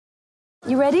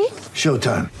You ready?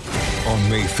 Showtime. On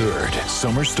May 3rd,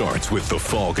 summer starts with The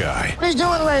Fall Guy. Let's do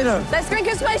it later. Let's drink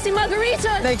a spicy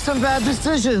margarita. Make some bad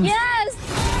decisions. Yes!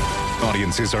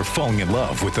 Audiences are falling in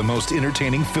love with the most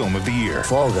entertaining film of the year.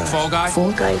 Fall Guy. Fall Guy?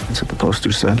 Fall guy. That's what the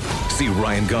poster said. See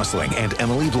Ryan Gosling and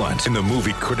Emily Blunt in the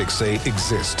movie critics say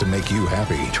exists to make you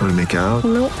happy. Trying to make it out?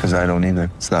 Nope. Because I don't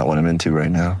either. It's not what I'm into right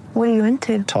now. What are you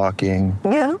into? Talking.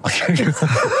 Yeah.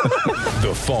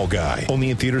 The Fall Guy.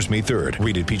 Only in theaters May 3rd.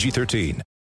 Rated PG-13.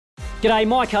 G'day,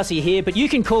 Mike Hussey here, but you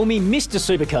can call me Mr.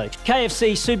 Supercoach.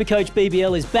 KFC Supercoach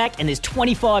BBL is back and there's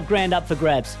 25 grand up for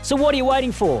grabs. So what are you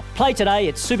waiting for? Play today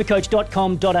at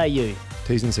supercoach.com.au.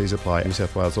 T's and C's apply. New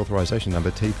South Wales authorisation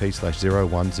number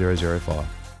TP/01005.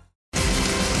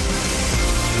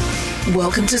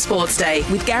 Welcome to Sports Day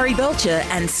with Gary Belcher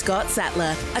and Scott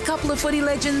Sattler. A couple of footy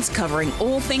legends covering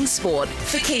all things sport.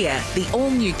 For Kia, the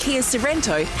all-new Kia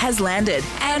Sorrento has landed.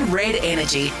 And Red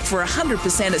Energy for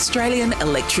 100% Australian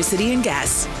electricity and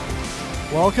gas.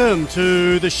 Welcome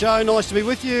to the show. Nice to be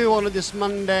with you on this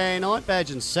Monday night.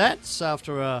 Badge and Sats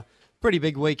after a pretty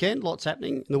big weekend. Lots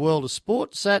happening in the world of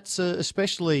sport. Sats,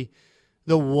 especially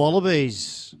the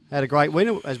Wallabies, had a great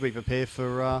win as we prepare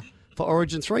for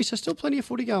Origin 3, so still plenty of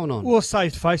footy going on. Well,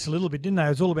 saved face a little bit, didn't they? It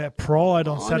was all about pride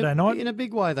on Saturday night. In a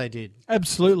big way they did.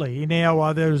 Absolutely.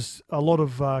 Now, there's a lot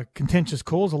of contentious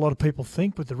calls, a lot of people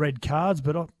think, with the red cards,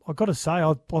 but I've got to say,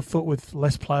 I thought with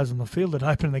less players on the field, it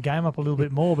opened the game up a little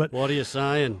bit more. But what are you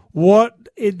saying?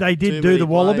 They did do, the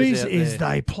Wallabies, is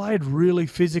they played really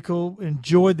physical,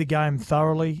 enjoyed the game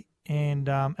thoroughly, and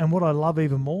what I love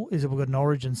even more is that we've got an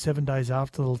Origin 7 days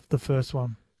after the first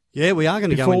one. Yeah, we are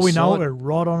going to go inside. Before we know it, we're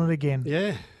right on it again.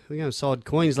 Yeah, we're going inside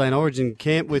Queensland Origin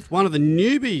camp with one of the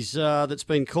newbies that's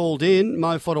been called in,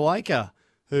 Mo Fotuaika,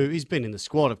 who he's been in the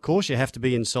squad, of course. You have to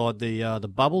be inside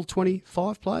the bubble,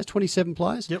 25 players, 27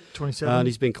 players. Yep, 27. And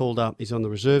he's been called up. He's on the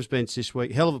reserves bench this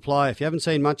week. Hell of a player. If you haven't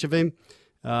seen much of him,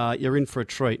 you're in for a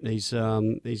treat. He's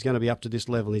going to be up to this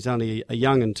level. He's only a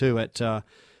young'un too at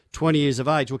 20 years of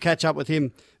age. We'll catch up with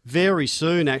him very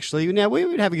soon, actually. Now, we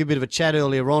were having a bit of a chat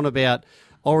earlier on about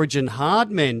Origin hard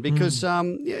men, because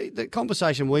the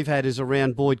conversation we've had is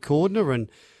around Boyd Cordner and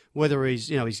whether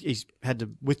he's had to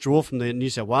withdraw from the New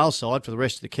South Wales side for the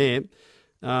rest of the camp,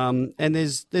 and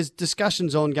there's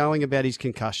discussions ongoing about his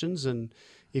concussions and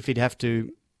if he'd have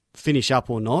to finish up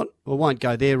or not. We won't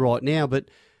go there right now, but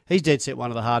he's dead set one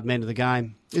of the hard men of the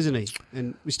game, isn't he?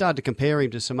 And we started to compare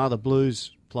him to some other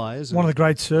Blues players. One of the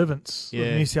great servants of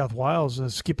New South Wales,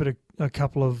 skippered a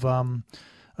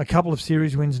couple of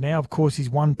series wins now. Of course, he's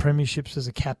won premierships as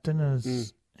a captain and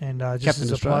just Captain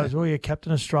as a Australia. player as well. Yeah,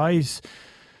 Captain Australia.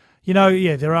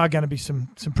 There are going to be some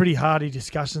pretty hardy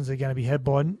discussions that are going to be had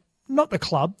by not the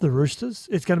club, the Roosters.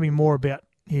 It's going to be more about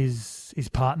his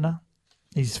partner,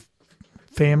 his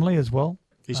family as well.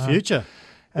 His future.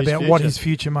 What his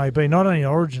future may be, not only at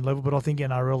Origin level, but I think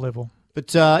NRL level.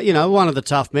 But, one of the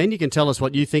tough men. You can tell us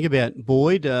what you think about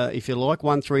Boyd, if you like.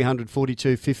 1300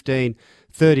 42 15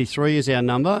 33 is our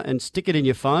number. And stick it in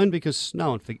your phone, because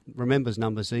no one remembers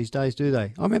numbers these days, do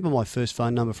they? I remember my first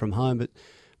phone number from home, but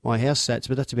my house sats,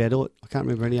 but that's about it. I can't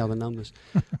remember any other numbers.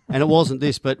 And it wasn't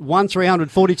this, but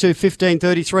 1300 42 15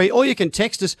 33. Or you can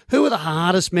text us, who are the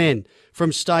hardest men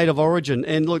from State of Origin?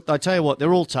 And look, I tell you what,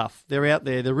 they're all tough. They're out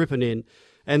there, they're ripping in,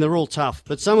 and they're all tough.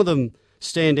 But some of them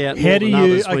stand out more than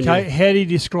others. How do you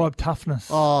describe toughness?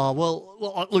 Oh,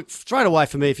 well, look, straight away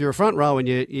for me, if you're a front row and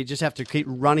you just have to keep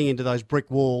running into those brick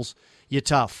walls, you're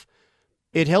tough.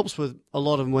 It helps with a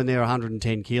lot of them when they're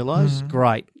 110 kilos.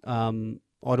 Great. I'd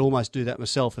almost do that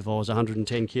myself if I was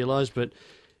 110 kilos. But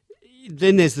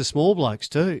then there's the small blokes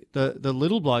too, the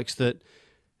little blokes that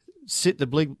sit the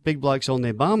big blokes on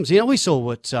their bums. We saw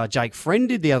what Jake Friend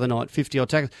did the other night, 50-odd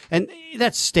tackles. And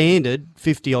that's standard,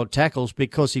 50-odd tackles,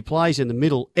 because he plays in the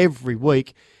middle every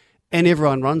week and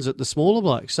everyone runs at the smaller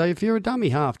blokes. So if you're a dummy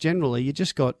half, generally, you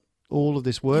just got all of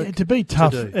this work to be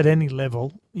tough to do. At any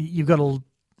level, you've got to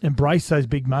embrace those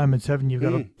big moments, haven't you? You've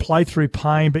got to play through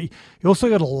pain, but you also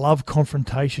got to love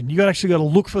confrontation. You actually got to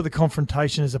look for the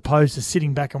confrontation as opposed to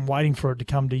sitting back and waiting for it to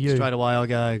come to you. Straight away, I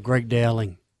go, Greg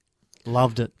Dowling.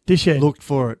 Loved it. Dishhead. Looked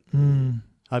for it.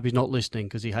 Hope he's not listening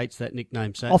because he hates that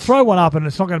nickname. Sats. I'll throw one up, and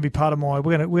it's not going to be part of my.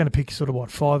 We're going to pick sort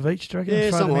of 5 each. Do you reckon?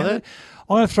 Yeah, something like that.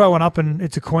 I'm going to throw one up, and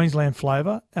it's a Queensland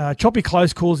flavour. Choppy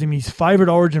Close calls him his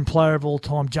favourite Origin player of all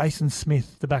time, Jason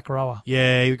Smith, the back rower.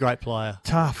 Yeah, he's a great player.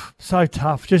 Tough, so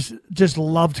tough. Just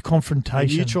loved confrontation.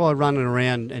 And you try running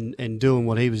around and doing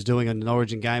what he was doing in an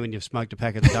Origin game, and you've smoked a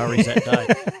pack of the Durries that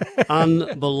day.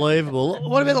 Unbelievable.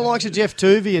 What about the likes of Jeff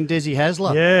Tuvey and Desi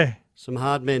Hasler? Yeah. Some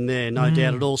hard men there, no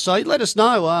doubt at all. So let us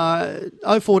know,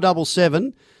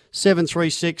 0477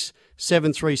 736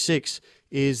 736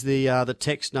 is the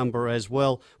text number as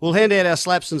well. We'll hand out our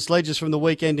slaps and sledges from the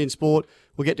weekend in sport.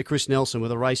 We'll get to Chris Nelson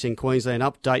with a Racing Queensland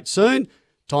update soon.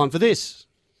 Time for this.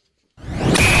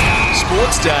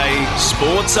 Sports Day,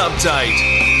 Sports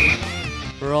Update.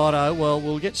 Righto, well,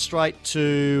 we'll get straight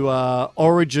to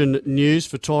Origin news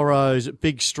for Toro's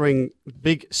big spring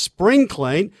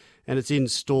clean, and it's in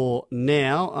store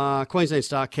now. Queensland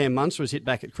star Cam Munster has hit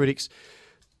back at critics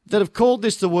that have called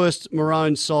this the worst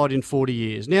Maroon side in 40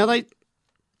 years. Now,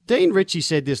 Dean Ritchie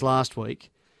said this last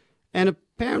week, and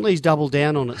apparently he's doubled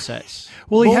down on it, Sats.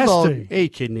 Well, he Bulldog, has to. He's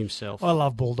kidding himself. I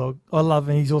love Bulldog. And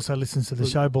he's also listens to the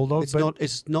show, Bulldog.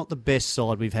 It's not the best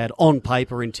side we've had on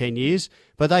paper in 10 years,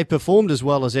 but they performed as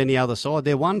well as any other side.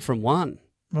 They're 1 from 1.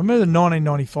 Remember the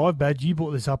 1995 badge? You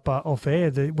brought this up off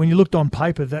air. When you looked on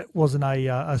paper, that wasn't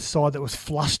a side that was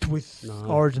flushed with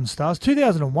Origin stars.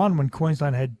 2001, when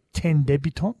Queensland had 10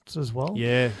 debutants as well.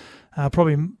 Yeah.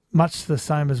 Probably much the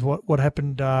same as what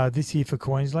happened this year for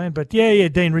Queensland. But yeah,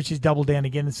 Dean Ritchie's doubled down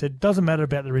again and said, doesn't matter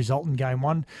about the result in game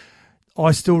one.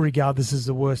 I still regard this as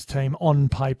the worst team on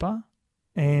paper.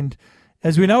 And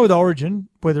as we know with Origin,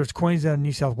 whether it's Queensland or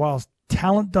New South Wales,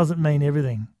 talent doesn't mean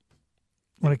everything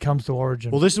when it comes to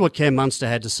Origin. Well, this is what Cam Munster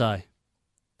had to say.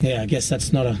 Yeah, I guess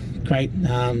that's not a great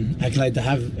accolade to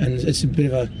have, and it's a bit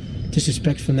of a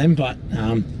disrespect from them, but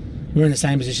we're in the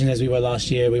same position as we were last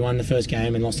year. We won the first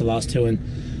game and lost the last two, and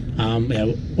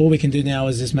all we can do now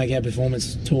is just make our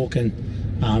performance talk, and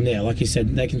like you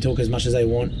said, they can talk as much as they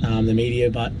want, the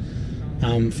media, but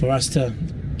for us to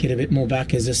get a bit more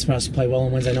back is just for us to play well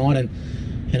on Wednesday night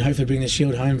and hopefully bring the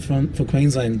shield home for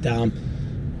Queensland.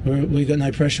 We've got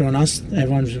no pressure on us.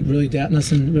 Everyone's really doubting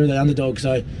us and we're the underdog,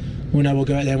 so we know we'll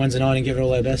go out there Wednesday night and give it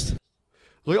all our best.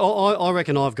 Look, I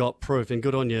reckon I've got proof, and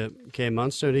good on you, Cam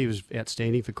Munster, and he was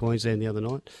outstanding for Queensland the other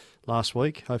night, last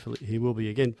week. Hopefully he will be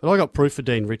again. But I got proof for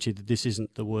Dean Ritchie that this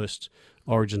isn't the worst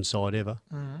Origin side ever.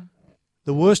 Mm-hmm.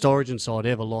 The worst Origin side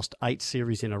ever lost 8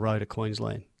 series in a row to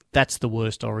Queensland. That's the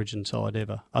worst Origin side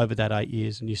ever over that 8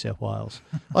 years in New South Wales.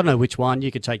 I don't know which one.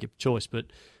 You could take your choice, but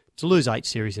to lose 8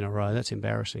 series in a row, that's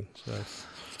embarrassing.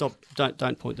 So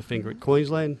don't point the finger at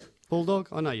Queensland, Bulldog.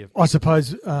 I know you. I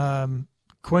suppose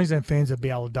Queensland fans would be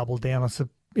able to double down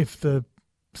if the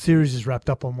series is wrapped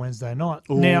up on Wednesday night.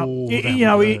 Ooh,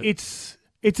 now, it's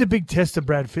a big test of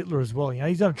Brad Fittler as well.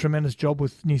 He's done a tremendous job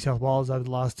with New South Wales over the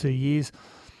last 2 years.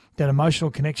 That emotional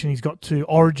connection he's got to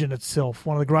Origin itself,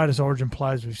 one of the greatest Origin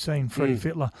players we've seen, Freddie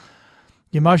Fittler.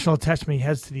 The emotional attachment he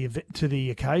has to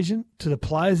the occasion, to the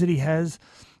players that he has,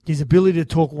 his ability to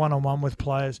talk one-on-one with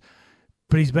players.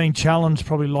 But he's been challenged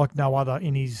probably like no other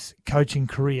in his coaching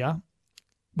career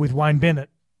with Wayne Bennett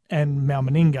and Mal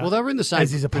Meninga they were in the same,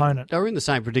 as his opponent. They were in the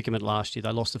same predicament last year.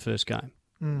 They lost the first game,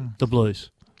 the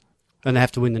Blues, and they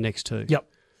have to win the next 2. Yep.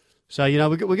 So,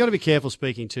 we've got to be careful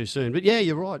speaking too soon. But, yeah,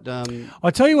 you're right.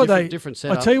 I tell you what different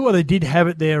setup. I tell you what they did have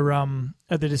at their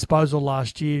disposal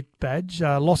last year, Badge.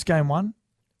 Lost game 1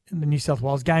 in the New South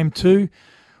Wales. Game 2,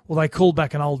 well, they called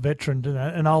back an old veteran,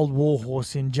 an old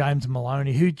warhorse in James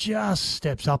Maloney, who just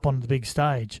steps up on the big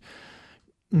stage.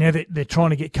 Now they're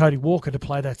trying to get Cody Walker to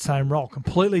play that same role.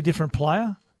 Completely different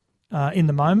player in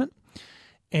the moment.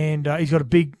 And he's got a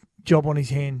big job on his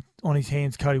hands,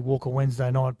 Cody Walker, Wednesday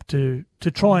night to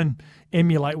try and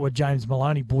emulate what James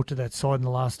Maloney brought to that side in the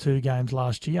last 2 games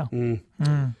last year.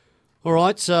 All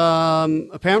right.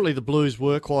 Apparently the Blues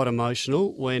were quite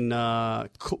emotional when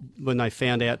they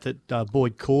found out that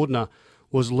Boyd Cordner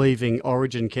was leaving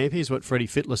Origin camp. Here's what Freddie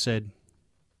Fittler said.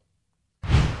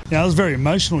 Yeah, it was very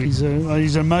emotional. He's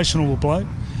an emotional bloke,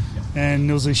 and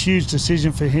it was a huge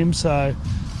decision for him. So,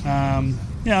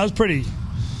 it was pretty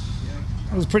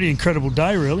incredible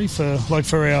day, really, for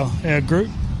our group.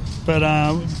 But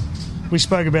we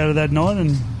spoke about it that night,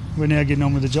 and we're now getting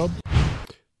on with the job.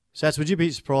 Sats, would you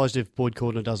be surprised if Boyd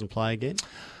Cordner doesn't play again?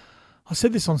 I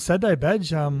said this on Saturday,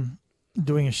 Badge,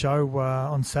 doing a show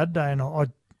on Saturday, and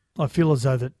I feel as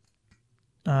though that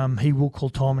he will call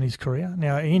time in his career.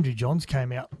 Now, Andrew Johns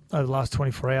came out over the last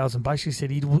 24 hours and basically said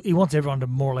he wants everyone to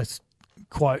more or less,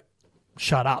 quote,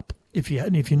 shut up if you're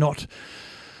not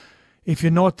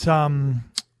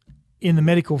in the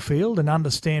medical field and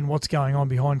understand what's going on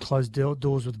behind closed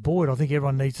doors with Boyd. I think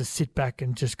everyone needs to sit back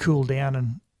and just cool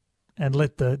down and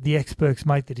let the experts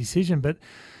make the decision. But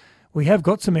we have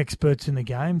got some experts in the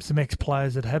game, some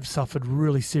ex-players that have suffered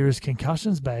really serious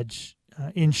concussions, Badge,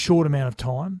 in short amount of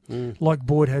time, like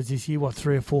Boyd has this year,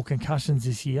 3 or 4 concussions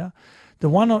this year. The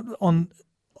one on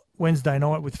Wednesday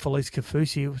night with Felice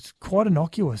Kaufusi, it was quite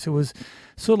innocuous. It was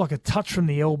sort of like a touch from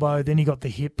the elbow, then he got the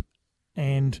hip,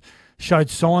 and showed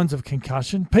signs of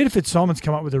concussion. Peter Fitzsimon's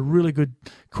come up with a really good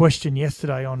question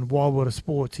yesterday on Wild Water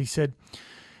Sports. He said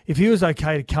if he was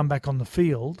okay to come back on the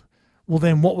field, well,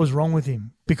 then what was wrong with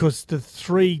him? Because the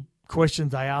 3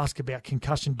 questions they ask about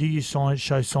concussion, do you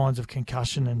show signs of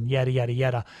concussion and yada, yada,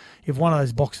 yada. If one of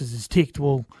those boxes is ticked,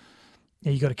 well,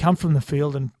 you got to come from the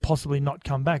field and possibly not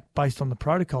come back based on the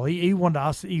protocol. He wanted to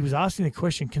ask. He was asking the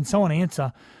question: can someone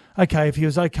answer? Okay, if he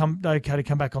was okay to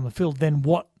come back on the field, then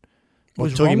what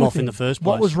was took wrong him with off him? In the first place?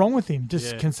 What was wrong with him?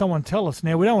 Can someone tell us?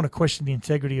 Now we don't want to question the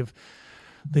integrity of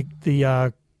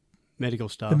the medical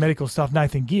staff. The medical staff.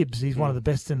 Nathan Gibbs, he's one of the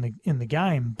best in the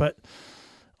game. But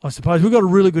I suppose we got a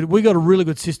really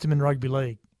good system in rugby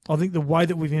league. I think the way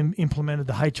that we've implemented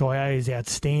the HIA is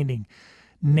outstanding.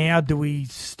 Now do we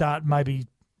start maybe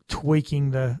tweaking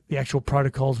the actual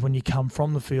protocols when you come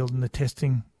from the field and the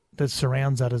testing that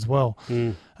surrounds that as well?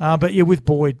 But yeah, with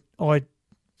Boyd, I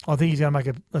think he's going to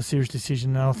make a serious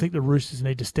decision, and I think the Roosters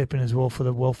need to step in as well for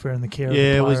the welfare and the care of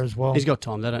the player as well. He's got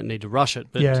time. They don't need to rush it,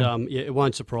 but it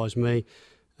won't surprise me.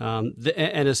 And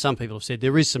as some people have said,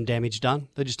 there is some damage done.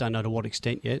 They just don't know to what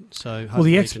extent yet. So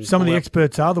some of the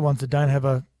experts are the ones that don't have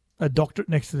a doctorate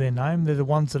next to their name. They're the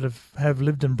ones that have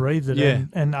lived and breathed it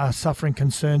and are suffering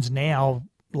concerns now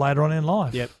later on in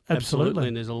life. Yep, absolutely.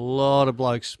 And there's a lot of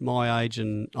blokes my age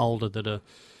and older that are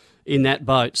in that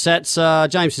boat. Sats,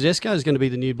 James Tedesco is going to be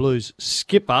the new Blues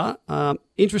skipper.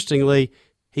 Interestingly,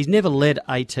 he's never led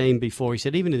a team before. He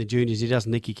said even in the juniors he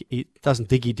doesn't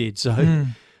think he did. So,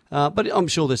 but I'm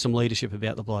sure there's some leadership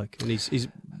about the bloke, and he's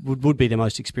would be the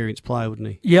most experienced player, wouldn't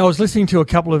he? Yeah, I was listening to a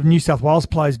couple of New South Wales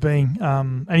players being,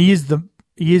 and he is the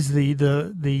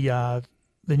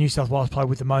New South Wales player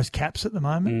with the most caps at the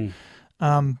moment.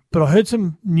 But I heard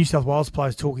some New South Wales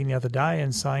players talking the other day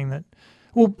and saying that,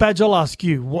 well, Badge, I'll ask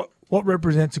you, what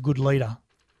represents a good leader?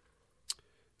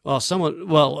 Oh, someone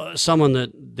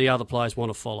that the other players want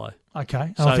to follow.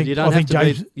 Okay, so you don't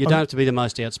have to be the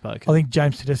most outspoken. I think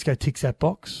James Tedesco ticks that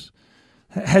box.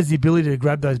 Has the ability to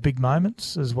grab those big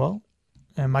moments as well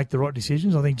and make the right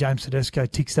decisions. I think James Tedesco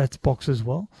ticks that box as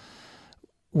well.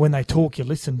 When they talk, you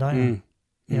listen, don't you?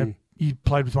 You know, you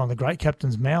played with one of the great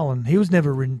captains, Mal, and he was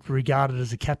never regarded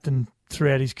as a captain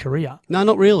throughout his career. No,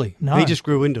 not really. No. He just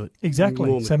grew into it.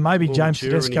 Exactly. So maybe James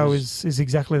Tedesco is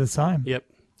exactly the same. Yep.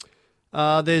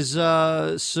 There's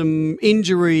some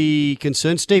injury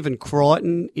concerns. Stephen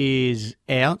Crichton is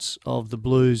out of the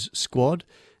Blues squad,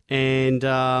 and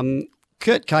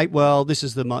Kurt Capewell. This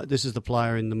is the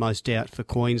player in the most doubt for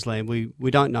Queensland.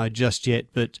 We don't know just yet,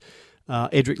 but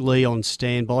Edric Lee on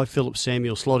standby. Philip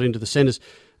Samuel slot into the centres.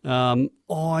 I've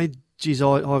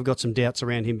got some doubts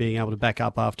around him being able to back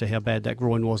up after how bad that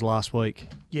groin was last week.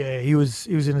 Yeah, he was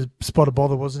in a spot of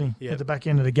bother, wasn't he? At the back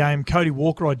end of the game, Cody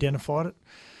Walker identified it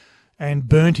and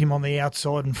burnt him on the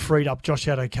outside and freed up Josh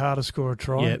Adokar to score a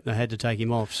try. Yeah, they had to take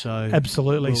him off. So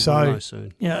absolutely. We'll know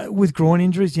soon. With groin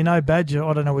injuries, Badge,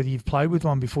 I don't know whether you've played with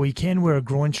one before. You can wear a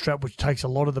groin strap, which takes a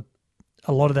lot of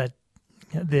that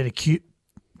acute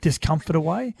discomfort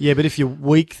away. Yeah, but if you're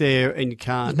weak there and you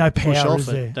can't no power push off is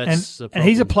there. That's the problem. And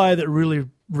he's a player that really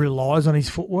relies on his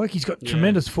footwork. He's got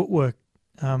tremendous footwork,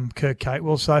 Kurt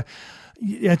Capewell. So,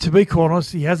 to be quite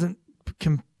honest, he hasn't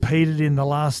competed in the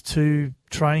last 2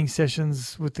 training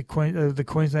sessions with the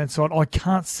Queensland side. I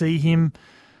can't see him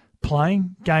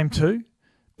playing game 2.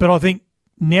 But I think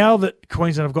now that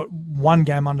Queensland have got 1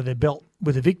 game under their belt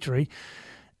with a victory,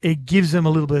 it gives them a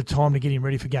little bit of time to get him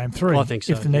ready for game 3. I think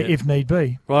so, if need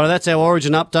be. Right, that's our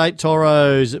Origin update.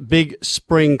 Toro's big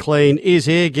spring clean is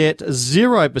here. Get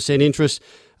 0% interest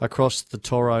across the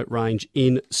Toro range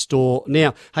in store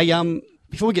now. Hey,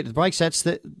 before we get to the break,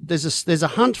 Sats, there's a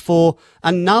hunt for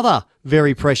another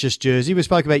very precious jersey. We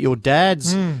spoke about your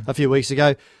dad's a few weeks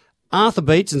ago. Arthur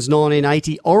Beetson's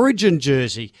 1980 Origin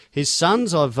jersey. His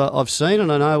sons, I've seen,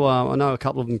 and I know a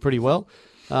couple of them pretty well.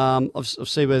 I've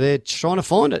seen where they're trying to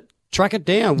find it, track it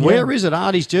down. Yeah. Where is it?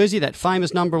 Artie's jersey, that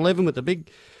famous number 11 with the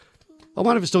big. I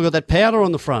wonder if it's still got that powder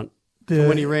on the front from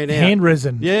when he ran out. Hand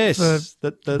resin. Yes,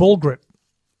 the ball grip.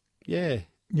 Yeah.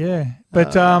 Yeah,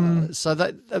 but so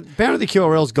that apparently the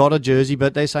QRL's got a jersey,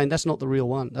 but they're saying that's not the real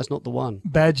one. That's not the one.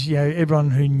 Badge, everyone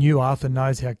who knew Arthur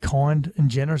knows how kind and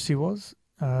generous he was.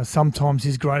 Sometimes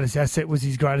his greatest asset was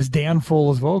his greatest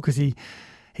downfall as well, because he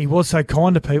was so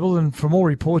kind to people, and from all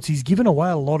reports, he's given away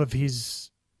a lot of his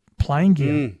playing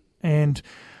gear. And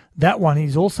that one,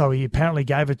 he apparently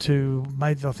gave it to,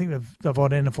 maybe I think they've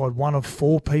identified 1 of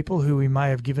 4 people who he may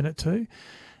have given it to.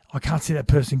 I can't see that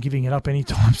person giving it up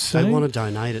anytime soon. They want to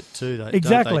donate it too, don't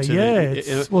exactly, they? Yeah.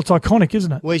 It's iconic,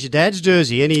 isn't it? Where's your dad's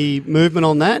jersey? Any movement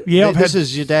on that? Yeah, this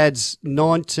is your dad's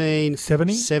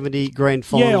 1970 grand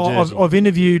final jersey. I've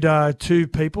interviewed two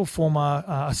people, former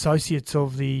associates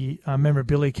of the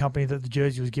memorabilia company that the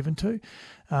jersey was given to.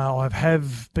 I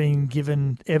have been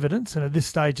given evidence, and at this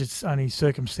stage it's only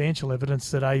circumstantial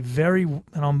evidence, that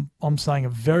I'm saying a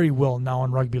very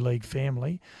well-known rugby league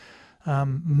family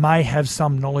may have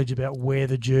some knowledge about where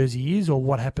the jersey is or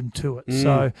what happened to it.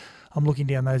 So I'm looking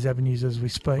down those avenues as we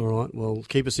speak. All right, well,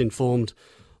 keep us informed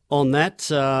on that.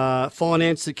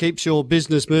 Finance that keeps your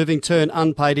business moving. Turn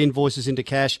unpaid invoices into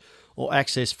cash or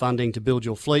access funding to build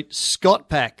your fleet.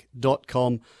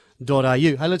 scottpack.com.au.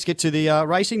 Hey, let's get to the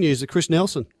racing news with Chris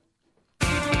Nelson.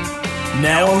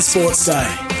 Now on Sports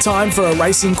Day, time for a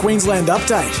Racing Queensland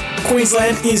update.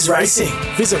 Queensland is racing.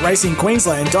 Visit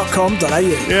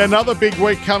racingqueensland.com.au. Yeah, another big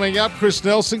week coming up. Chris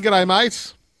Nelson, g'day,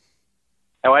 mate.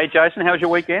 How are you, Jason? How was your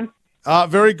weekend?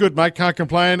 Very good, mate. Can't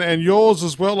complain. And yours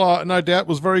as well, no doubt,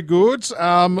 was very good.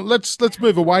 Let's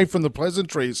move away from the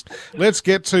pleasantries. Let's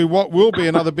get to what will be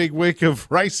another big week of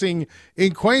racing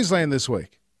in Queensland this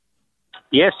week.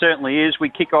 Yes, certainly is. We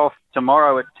kick off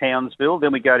tomorrow at Townsville.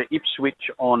 Then we go to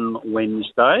Ipswich on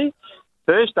Wednesday.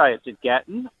 Thursday, it's at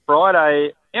Gatton.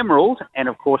 Friday, Emerald. And,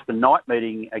 of course, the night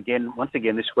meeting, once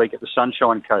again this week at the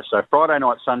Sunshine Coast. So Friday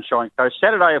night, Sunshine Coast.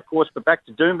 Saturday, of course, we're back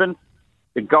to Doomben,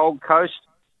 the Gold Coast,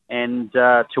 and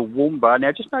to Toowoomba.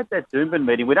 Now, just note that Doomben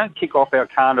meeting, we don't kick off our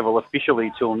carnival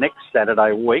officially till next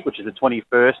Saturday week, which is the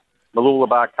 21st,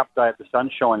 Mooloolaba Cup Day at the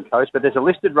Sunshine Coast. But there's a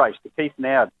listed race, the Keith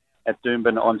Nowd at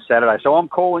Doomben on Saturday. So I'm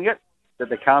calling it that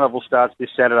the carnival starts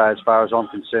this Saturday as far as I'm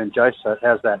concerned, Joe. So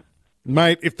how's that?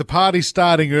 Mate, if the party's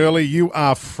starting early, you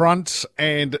are front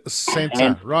and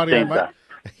centre. Right here, mate.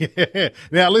 Yeah.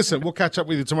 Now, listen, we'll catch up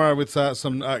with you tomorrow with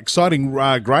some exciting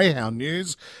greyhound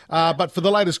news. But for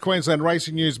the latest Queensland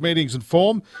racing news, meetings and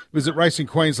form, visit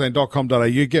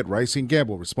racingqueensland.com.au. Get racing.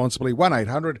 Gamble responsibly.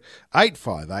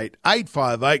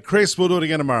 1-800-858-858. Chris, we'll do it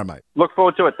again tomorrow, mate. Look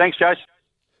forward to it. Thanks, Josh.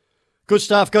 Good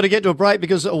stuff. Got to get to a break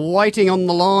because waiting on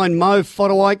the line, Mo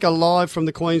Fotuaika live from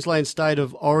the Queensland State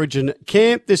of Origin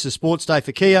camp. This is Sports Day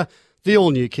for Kia. The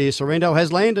all-new Kia Sorrento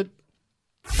has landed.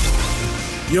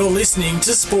 You're listening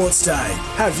to Sports Day.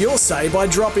 Have your say by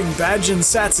dropping Badge and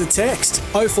Sats a text.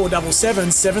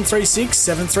 0477 736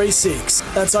 736.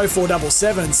 That's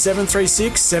 0477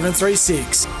 736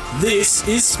 736. This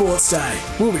is Sports Day.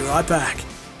 We'll be right back.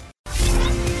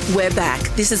 We're back.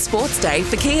 This is Sports Day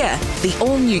for Kia. The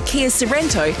all-new Kia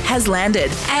Sorrento has landed,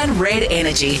 and Red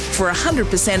Energy for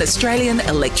 100% Australian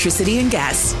electricity and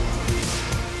gas.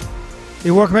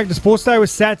 Yeah, welcome back to Sports Day with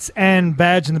Sats and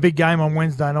Badge, and the big game on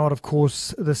Wednesday night, of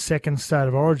course, the second State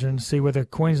of Origin, to see whether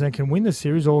Queensland can win the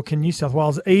series or can New South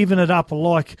Wales even it up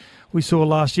like we saw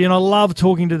last year. And I love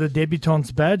talking to the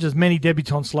debutants, Badge. There's many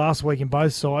debutants last week in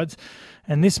both sides.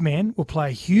 And this man will play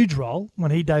a huge role when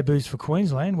he debuts for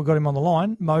Queensland. We've got him on the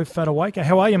line, Mo Fotuaika.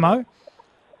 How are you, Mo?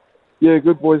 Yeah,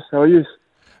 good, boys. How are you?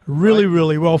 Really,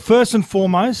 really well. First and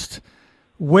foremost,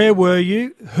 where were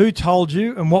you? Who told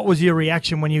you? And what was your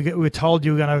reaction when you were told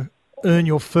you were going to earn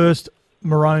your first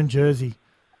maroon jersey?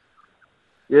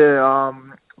 Yeah,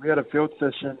 we had a field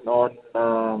session on,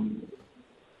 I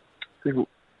think it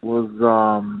was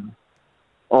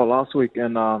last week.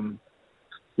 And,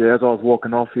 as I was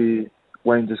walking off,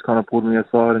 Wayne just kind of pulled me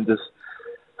aside and just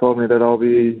told me that I'll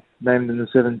be named in the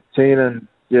 17. And,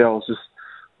 I was just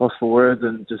lost for words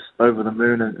and just over the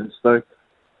moon and stoked.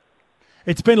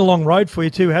 It's been a long road for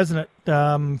you too, hasn't it?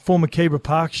 Former Kebra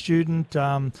Park student.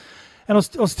 And I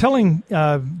was telling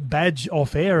Badge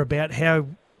off air about how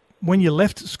when you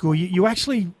left school, you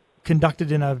actually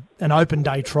conducted in an open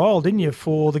day trial, didn't you,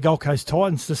 for the Gold Coast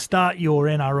Titans to start your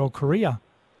NRL career?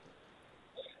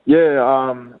 Yeah,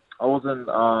 I wasn't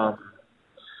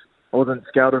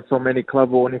scouted from any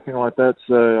club or anything like that,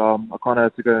 so I kind of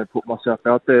had to go and put myself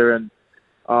out there. And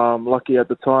lucky at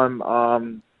the time,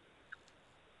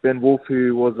 Ben Wolf,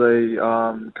 who was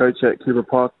a coach at Kebra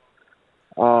Park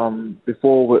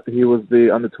before, he was the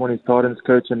under-20s Titans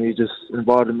coach, and he just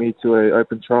invited me to an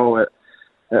open trial at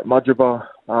Madraba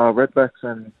Redbacks,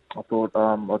 and I thought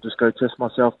I'll just go test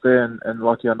myself there, and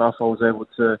lucky enough I was able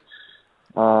to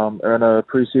earn a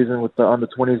pre-season with the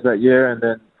under-20s that year and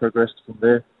then progressed from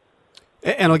there.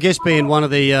 And I guess being one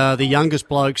of the youngest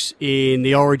blokes in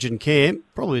the Origin camp,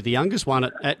 probably the youngest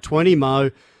one at 20, Mo,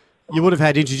 you would have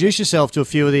had to introduce yourself to a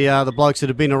few of the blokes that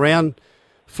have been around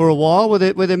for a while. Were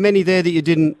there many there that you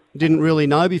didn't really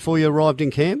know before you arrived in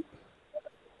camp?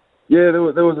 Yeah, there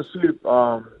was a few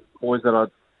boys that I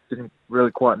didn't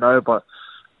really quite know, but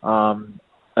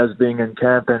as being in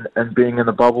camp and being in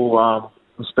the bubble.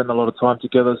 We spend a lot of time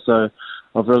together, so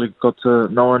I've really got to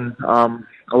know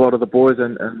a lot of the boys,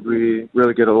 and we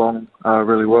really get along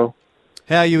really well.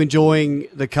 How are you enjoying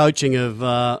the coaching of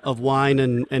Wayne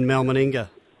and Mal Meninga?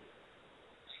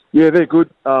 Yeah, they're good.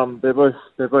 They're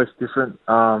both different.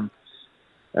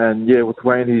 And yeah, with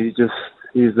Wayne, he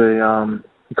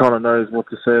kind of knows what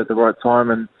to say at the right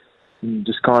time, and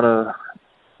just kind of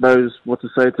knows what to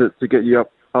say to get you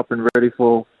up and ready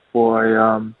for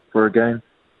a game.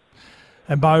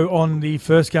 And Bo, on the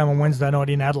first game on Wednesday night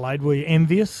in Adelaide, were you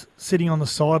envious, sitting on the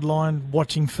sideline,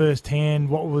 watching firsthand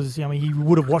what was, you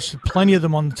would have watched plenty of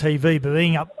them on the TV, but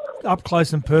being up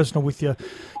close and personal with your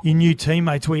new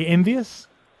teammates, were you envious?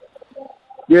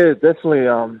 Yeah, definitely.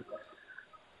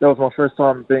 That was my first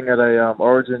time being at a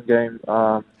Origin game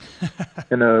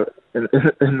in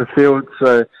the field,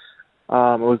 so it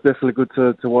was definitely good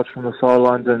to watch from the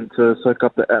sidelines and to soak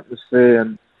up the atmosphere,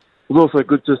 and it was also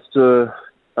good just to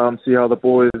see how the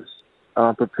boys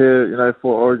prepare,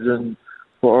 for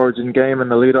Origin game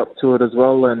and the lead up to it as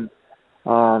well. And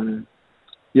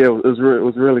it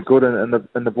was really good, and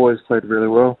the boys played really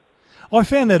well. I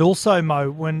found that also,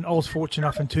 Mo, when I was fortunate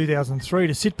enough in 2003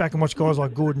 to sit back and watch guys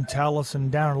like Gordon Tallis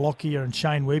and Darren Lockyer and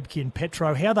Shane Webke and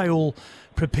Petro, how they all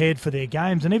prepared for their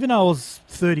games. And even though I was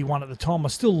 31 at the time, I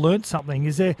still learnt something.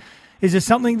 Is there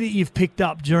something that you've picked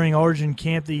up during Origin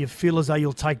camp that you feel as though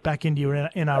you'll take back into your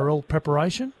NRL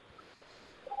preparation?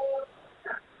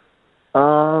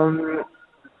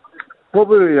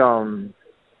 Probably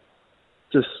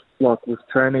just like with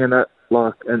training and that,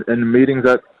 like in meetings,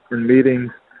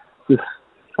 just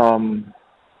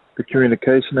the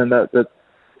communication and that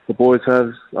the boys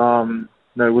have,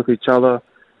 with each other,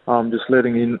 just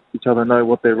letting each other know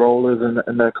what their role is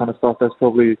and that kind of stuff. That's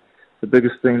probably the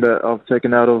biggest thing that I've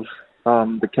taken out of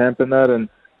the camp and that, and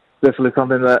definitely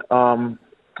something that I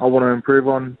want to improve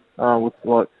on with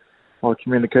like my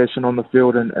communication on the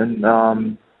field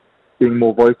and being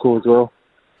more vocal as well.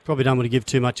 Probably don't want to give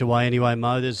too much away anyway,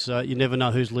 Mo. There's you never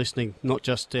know who's listening, not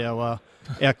just our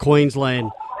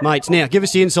Queensland mates. Now, give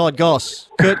us the inside goss.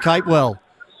 Kurt Capewell,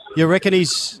 you reckon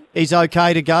he's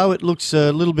okay to go? It looks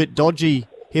a little bit dodgy,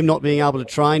 him not being able to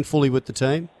train fully with the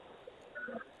team.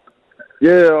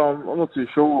 Yeah, I'm not too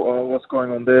sure what's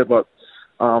going on there, but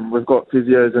we've got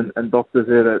physios and doctors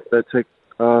here that take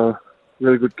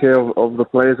really good care of the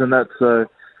players and that. So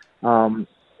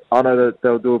I know that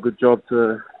they'll do a good job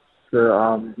to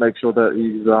make sure that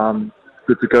he's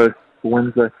good to go for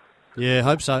Wednesday. Yeah,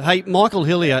 hope so. Hey, Michael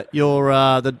Hillier, you're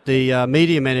the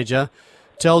media manager,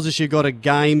 tells us you've got a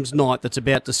games night that's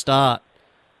about to start.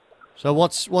 So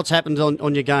what's happened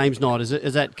on your games night?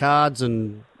 Is that cards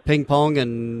and ping pong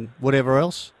and whatever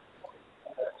else?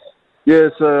 Yeah,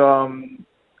 so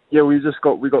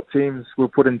we got teams. We'll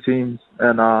put in teams,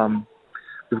 and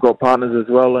we've got partners as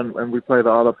well, and we play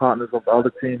the other partners of the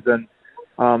other teams, and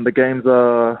the games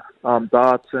are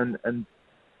darts and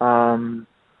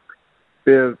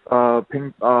bit of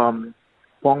ping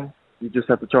pong. You just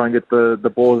have to try and get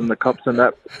the balls in the cups and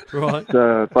that. Right.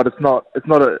 So, but it's not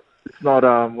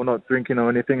we're not drinking or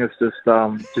anything. It's just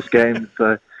games.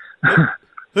 So.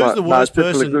 Who's the worst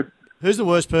person? Who's the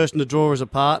worst person to draw as a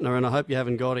partner? And I hope you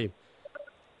haven't got him.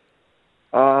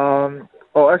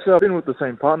 Actually, I've been with the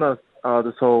same partner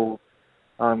this whole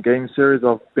game series.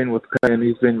 I've been with Penny, and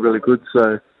he's been really good.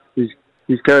 So he's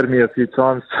carried me a few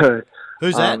times. So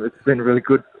who's that? It's been really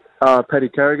good. Paddy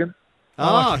Carrigan.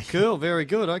 Oh, cool, very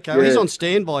good. Okay, well, he's on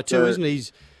standby too, isn't he?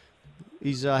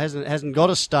 He's hasn't got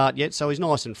a start yet, so he's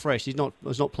nice and fresh. He's not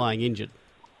playing injured.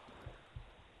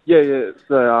 Yeah.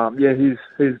 So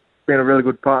he's been a really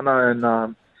good partner,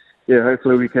 and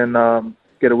hopefully we can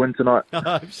get a win tonight.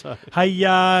 I hope so.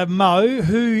 Hey, Mo,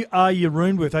 who are you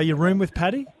roomed with? Are you roomed with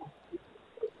Paddy?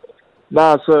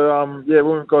 Nah, so when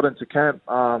we got into camp,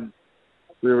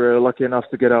 we were lucky enough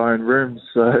to get our own rooms.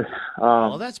 So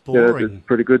that's boring. Yeah, it's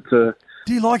pretty good to.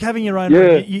 Do you like having your own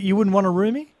room? You wouldn't want a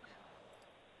roomie?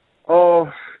 Oh,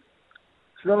 to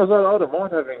be honest, I don't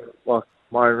mind having like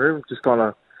my own room, just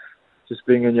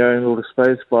being in your own little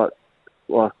space. But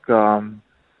like,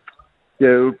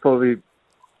 it would probably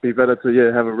be better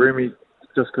to have a roomie,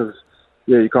 just because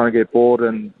you kind of get bored,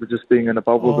 and we're just being in a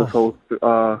bubble this whole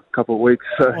couple of weeks.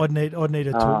 So I'd need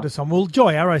to talk to someone. Well,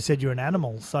 Joy Arrow said you're an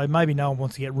animal, so maybe no one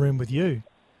wants to get room with you.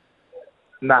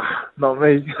 Nah, not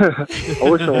me. I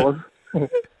wish I was.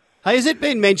 Hey, has it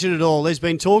been mentioned at all? There's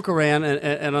been talk around,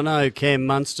 and I know Cam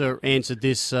Munster answered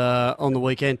this on the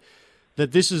weekend,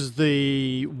 that this is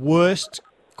the worst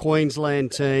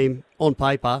Queensland team on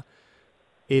paper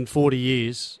in 40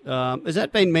 years. Has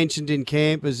that been mentioned in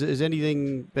camp? Has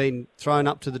anything been thrown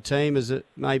up to the team? Is it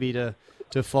maybe to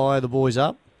to fire the boys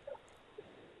up?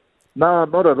 No,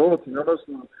 not at all, to be honest.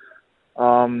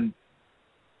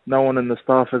 No one in the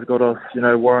staff has got us,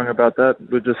 worrying about that.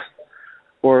 We're just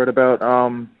worried about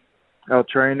our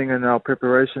training and our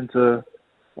preparation to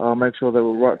make sure that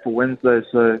we're right for Wednesday.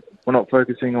 So we're not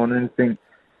focusing on anything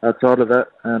outside of that.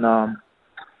 And,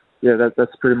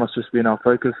 that's pretty much just been our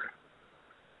focus.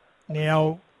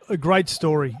 Now, a great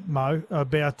story, Mo,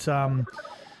 about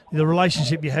the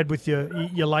relationship you had with your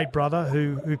late brother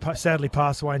who sadly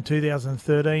passed away in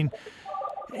 2013.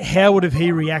 How would have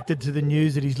he reacted to the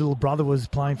news that his little brother was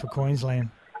playing for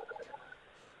Queensland?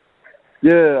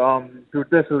 Yeah, he would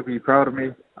definitely be proud of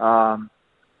me.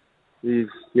 He's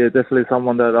definitely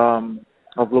someone that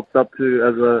I've looked up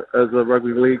to as a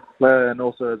rugby league player and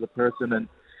also as a person. And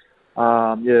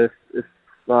if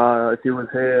he was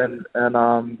here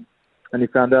and he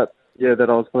found out that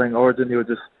I was playing Origin, he would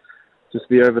just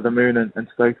be over the moon and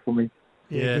stoked for me.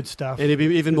 Yeah, good stuff. And he'll be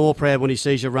even more proud when he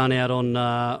sees you run out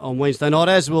on Wednesday night,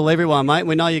 as will everyone, mate.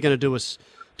 We know you're going to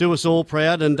do us all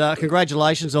proud, and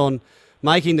congratulations on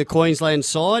making the Queensland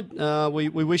side. We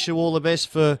wish you all the best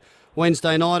for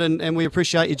Wednesday night, and we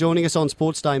appreciate you joining us on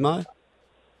Sports Day, Mo.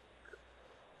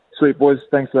 Sweet, boys.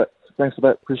 Thanks for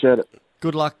that. Appreciate it.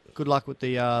 Good luck with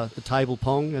the table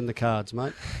pong and the cards,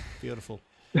 mate. Beautiful.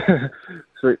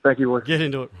 Sweet, thank you, boys. Get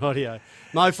into it, rightio.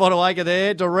 Mo Fotuaika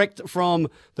there, direct from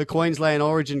the Queensland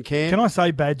Origin camp. Can I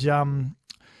say, Badge,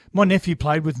 my nephew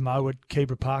played with Mo at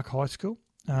Keebra Park High School.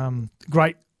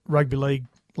 Great rugby league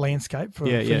landscape for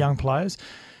young players.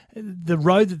 The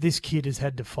road that this kid has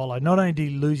had to follow, not only did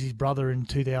he lose his brother in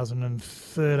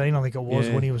 2013, I think it was,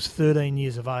 when he was 13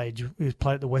 years of age. He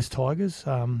played at the West Tigers,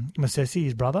 Masesi,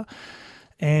 his brother.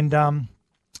 And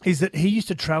is that he used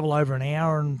to travel over an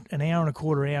hour and a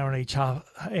quarter, hour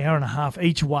and a half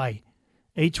each way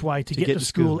to get to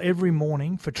school every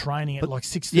morning for training at like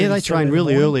 6:30. Yeah, they train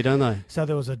really early, don't they? So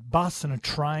there was a bus and a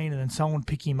train, and then someone would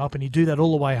pick him up, and he'd do that all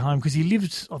the way home because he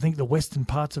lives, I think, the western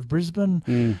parts of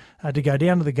Brisbane, to go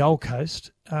down to the Gold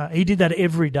Coast. He did that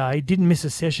every day, didn't miss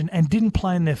a session, and didn't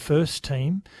play in their first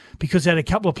team because they had a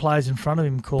couple of players in front of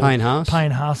him called Payne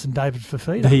Haas and David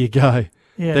Fafita. There you go.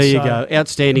 Yeah, there you go.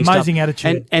 Outstanding amazing stuff.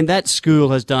 Attitude. And that school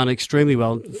has done extremely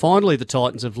well. Finally, the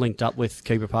Titans have linked up with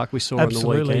Keebra Park. We saw on the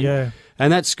weekend. Yeah.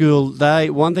 And that school,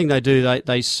 one thing they do,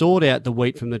 they sort out the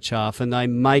wheat from the chaff, and they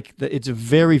make it's a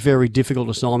very, very difficult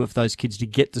assignment for those kids to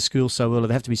get to school so early.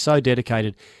 They have to be so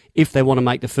dedicated if they want to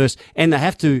make the first, and they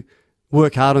have to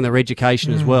work hard on their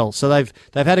education as well. So they've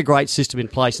had a great system in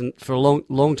place and for a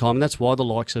long time, and that's why the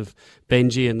likes of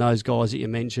Benji and those guys that you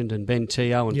mentioned and Ben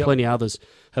Teo and plenty others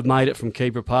have made it from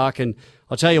Keebra Park. And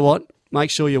I'll tell you what, make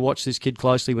sure you watch this kid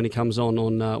closely when he comes on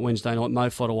Wednesday night. Mo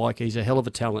Fotuaika, he's a hell of a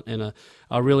talent and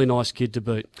a really nice kid to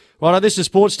boot. Righto, this is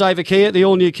Sports Day for Kia. The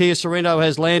all-new Kia Sorrento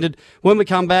has landed. When we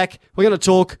come back, we're going to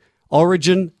talk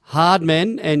Origin, hard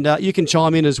men, and you can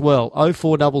chime in as well.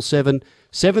 0477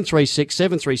 736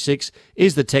 736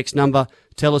 is the text number.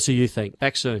 Tell us who you think.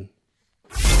 Back soon.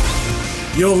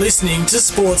 You're listening to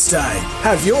Sports Day.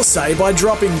 Have your say by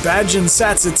dropping Badge and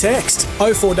Sats a text.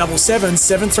 0477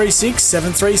 736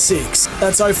 736.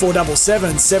 That's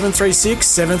 0477 736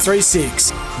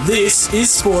 736. This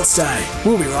is Sports Day.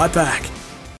 We'll be right back.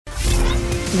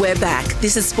 We're back.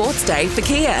 This is Sports Day for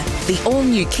Kia. The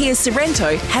all-new Kia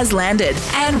Sorrento has landed,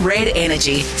 and Red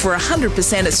Energy for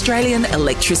 100% Australian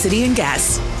electricity and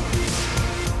gas.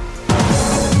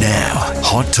 Now,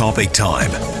 hot topic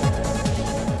time.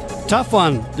 Tough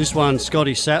one, this one,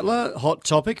 Scotty Sattler. Hot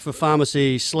topic for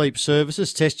pharmacy sleep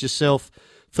services. Test yourself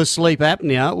for sleep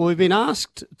apnea. Well, we've been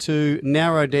asked to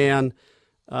narrow down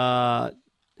our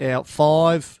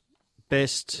 5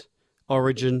 best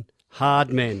Origin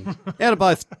hard men out of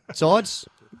both sides,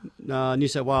 New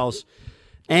South Wales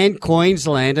and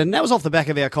Queensland, and that was off the back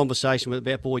of our conversation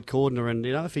about Boyd Cordner. And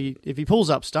if he pulls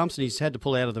up stumps, and he's had to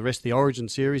pull out of the rest of the Origin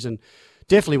series, and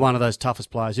definitely one of those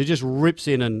toughest players who just rips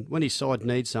in, and when his side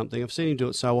needs something, I've seen him do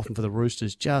it so often for the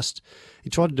Roosters. He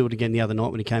tried to do it again the other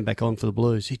night when he came back on for the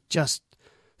Blues. He just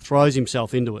throws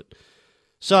himself into it.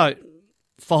 So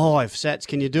 5, Sats,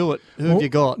 can you do it? Who have you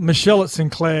got? Michelle at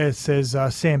Sinclair says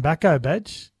Sam Bacco,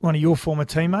 Badge, one of your former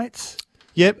teammates.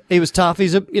 Yep, he was tough.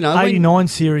 He's 89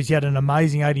 series. He had an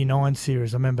amazing 89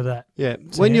 series. I remember that. Yeah,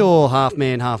 when you're half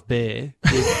man, half bear,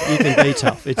 you can be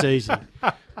tough. It's easy.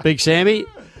 Big Sammy,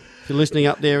 if you're listening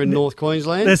up there in North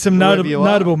Queensland, there's some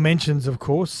notable mentions, of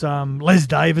course. Les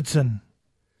Davidson.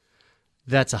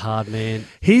 That's a hard man.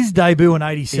 His debut in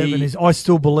 87 I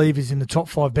still believe, is in the top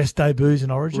 5 best debuts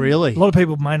in Origin. Really? A lot of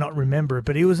people may not remember it,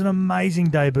 but it was an amazing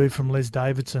debut from Les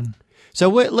Davidson. So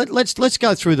let's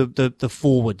go through the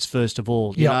forwards first of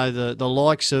all. You know, the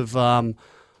likes of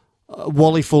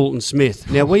Wally Fulton-Smith.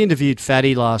 Now, we interviewed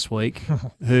Fatty last week,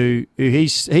 who he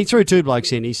threw two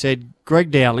blokes in. He said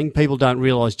Greg Dowling, people don't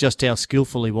realise just how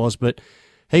skillful he was, but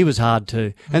he was hard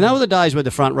too. And they were the days where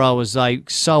the front rowers, they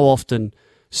so often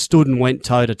stood and went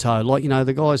toe-to-toe. Like,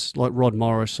 the guys like Rod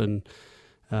Morris and,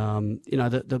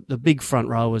 the big front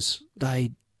rowers,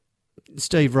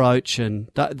 Steve Roach, and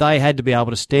they had to be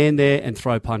able to stand there and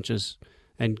throw punches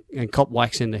and cop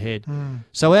whacks in the head.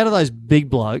 So out of those big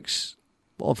blokes,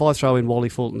 if I throw in Wally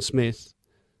Fulton-Smith,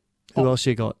 who else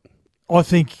you got? I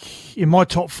think in my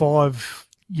top 5,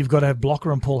 you've got to have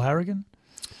Blocker and Paul Harrigan.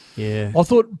 Yeah. I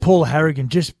thought Paul Harrigan,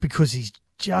 just because he's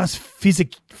just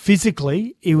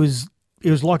physically, it was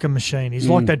like a machine. He's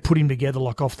like they'd put him together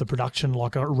like off the production,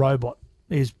 like a robot.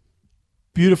 He's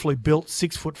beautifully built,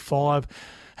 6'5",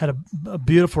 had a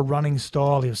beautiful running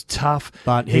style. He was tough,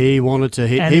 but he wanted to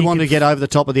hit. He wanted to get over the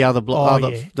top of the other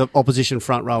the opposition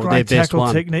front row. Great their best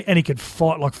one, technique, and he could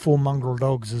fight like 4 mongrel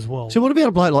dogs as well. So what about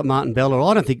a bloke like Martin Bella?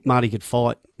 I don't think Marty could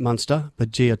fight Munster, but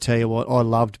gee, I tell you what, I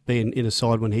loved being in a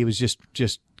side when he was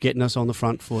just getting us on the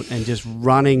front foot and just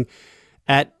running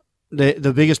at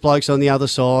the biggest blokes on the other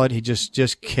side. He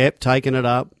just kept taking it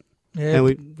up. Yeah,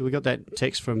 and we got that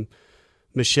text from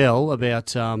Michelle about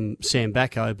Sam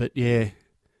Bacco, but yeah.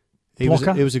 He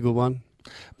was a good one.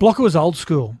 Blocker was old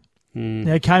school.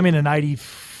 He came in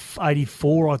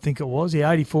 84, I think it was.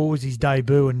 Yeah, 84 was his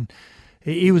debut, and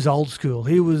he was old school.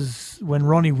 He was when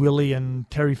Ronnie Willie and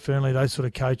Terry Fernley, those sort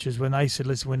of coaches, when they said,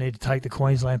 listen, we need to take the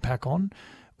Queensland pack on.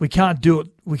 We can't do it.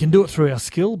 We can do it through our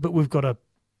skill, but we've got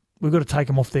to take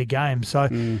them off their game. So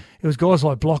it was guys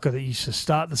like Blocker that used to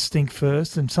start the stink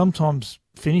first and sometimes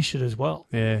finish it as well.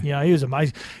 Yeah. He was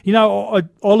amazing. I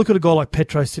look at a guy like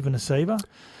Petro Civoniceva,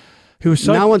 who was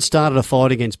no one started a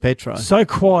fight against Petro. So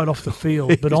quiet off the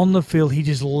field, but on the field he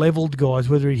just levelled guys.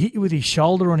 Whether he hit you with his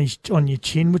shoulder on your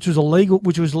chin, which was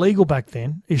legal back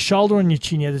then. His shoulder on your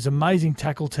chin, he had this amazing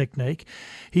tackle technique.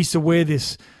 He used to wear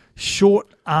this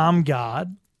short arm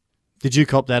guard. Did you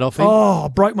cop that off him? Oh, I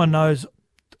broke my nose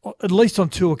at least on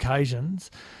 2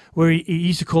 occasions, where he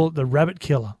used to call it the rabbit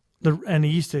killer, and he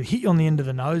used to hit you on the end of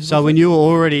the nose. So when you were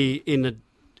already in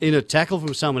a tackle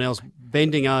from someone else,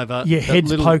 bending over, your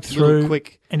head's poked through,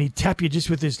 quick, and he'd tap you just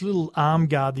with this little arm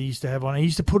guard that he used to have on. He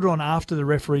used to put it on after the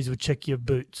referees would check your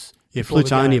boots. Yeah,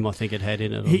 plutonium, I think it had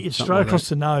in it. Hit you straight across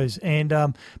the nose. And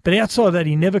but outside of that,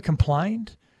 he never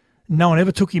complained. No one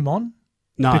ever took him on.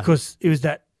 No, because it was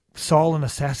that silent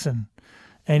assassin,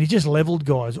 and he just levelled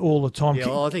guys all the time. Yeah,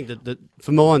 well, I think that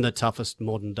for mine, the toughest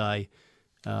modern day.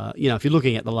 If you're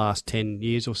looking at the last 10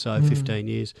 years or so, 15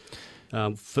 years,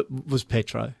 was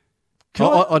Petro.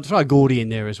 I'd throw Gordy in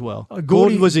there as well.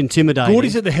 Gordy was intimidating.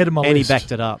 Gordy's at the head of my list. And he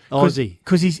backed it up. Aussie.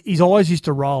 Because his eyes used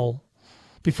to roll.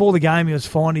 Before the game, he was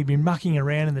fine. He'd been mucking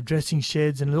around in the dressing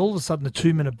sheds, and all of a sudden the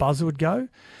 2-minute buzzer would go,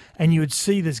 and you would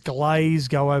see this glaze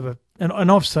go over.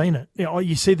 And I've seen it.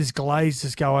 You see this glaze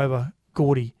just go over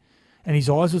Gordy, and his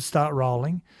eyes would start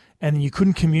rolling, and then you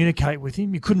couldn't communicate with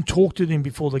him. You couldn't talk to him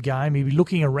before the game. He'd be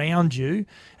looking around you,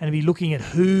 and he'd be looking at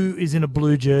who is in a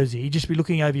blue jersey. He'd just be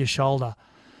looking over your shoulder.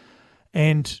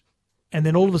 And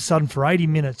then all of a sudden, for 80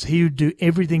 minutes, he would do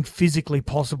everything physically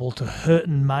possible to hurt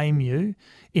and maim you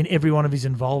in every one of his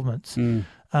involvements.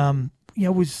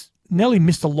 Nelly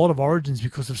missed a lot of origins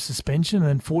because of suspension,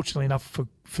 and fortunately enough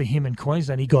for him in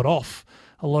Queensland, he got off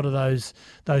a lot of those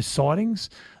sightings.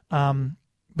 But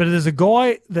there's a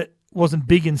guy that wasn't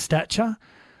big in stature,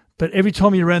 but every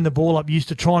time he ran the ball up, you used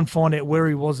to try and find out where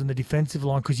he was in the defensive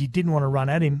line because you didn't want to run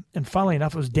at him. And funnily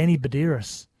enough, it was Danny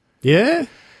Badiris. Yeah?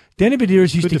 Danny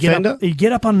Badiris used to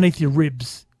get up underneath your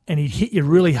ribs and he'd hit you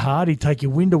really hard. He'd take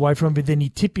your wind away from him, but then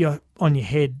he'd tip you on your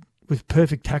head with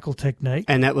perfect tackle technique.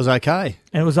 And that was okay.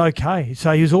 And it was okay.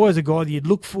 So he was always a guy that you'd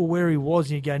look for where he was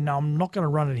and you'd go, no, I'm not going to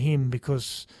run at him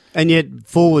because... And yet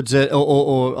forwards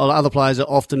or other players are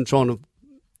often trying to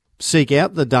seek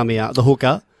out the dummy out, the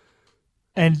hooker.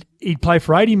 And he'd play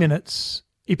for 80 minutes.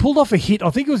 He pulled off a hit. I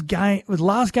think it was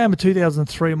last game of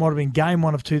 2003. It might have been game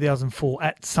 1 of 2004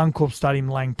 at Suncorp Stadium,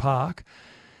 Lang Park.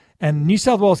 And New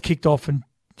South Wales kicked off, and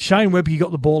Shane Webke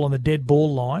got the ball on the dead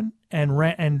ball line,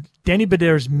 and Danny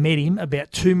Badiris met him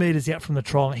about 2 metres out from the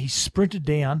try line. He sprinted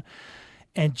down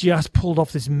and just pulled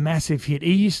off this massive hit.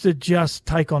 He used to just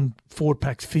take on forward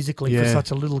packs physically for such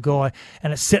a little guy,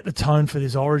 and it set the tone for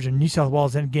this Origin. New South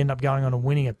Wales then ended up going on and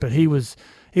winning it, but he was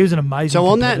an amazing. So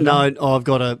on that note,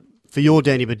 for your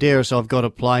Danny Badiris, I've got to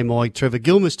play my Trevor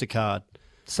Gilmister card.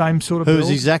 Same sort of Who build. was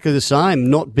exactly the same,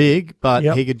 not big, but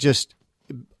he could just,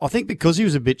 I think because he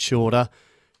was a bit shorter,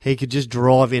 he could just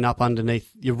drive in up underneath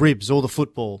your ribs or the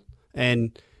football,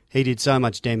 and he did so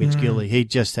much damage, Gilly. He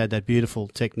just had that beautiful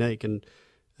technique, and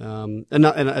And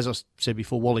as I said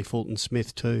before, Wally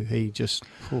Fulton-Smith too. He just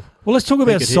well, let's talk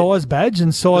about size, Badge,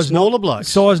 and size. Smaller blokes.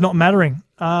 Size not mattering.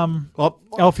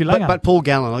 Alfie Langer, but Paul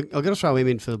Gallen, I've got to throw him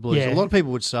in for the Blues. Yeah. A lot of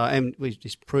people would say, and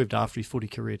he's proved after his footy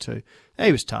career too,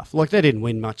 he was tough. Like they didn't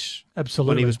win much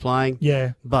when he was playing.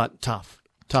 Yeah, but tough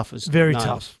as very nails.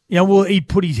 tough. Yeah, well, he'd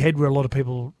put his head where a lot of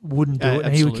people wouldn't do it,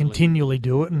 and he would continually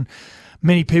do it, and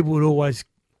many people would always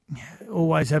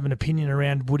have an opinion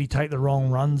around would he take the wrong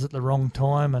runs at the wrong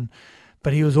time,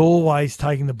 but he was always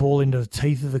taking the ball into the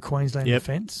teeth of the Queensland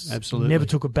defence. Absolutely. Never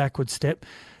took a backward step.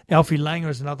 Alfie Langer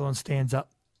is another one, stands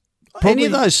up. Any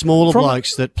of those smaller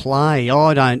blokes that play,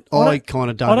 I don't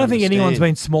think anyone's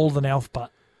been smaller than Alf,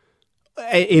 but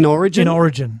in Origin? In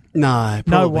Origin. No,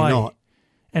 probably no way. not.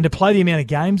 And to play the amount of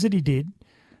games that he did,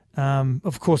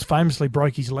 of course, famously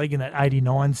broke his leg in that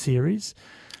 89 series.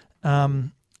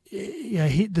 The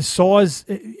size,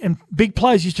 and big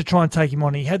players used to try and take him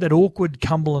on. He had that awkward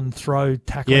Cumberland throw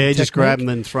tackling technique, just grab him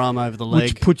and throw him over the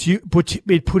leg.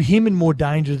 It put him in more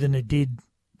danger than it did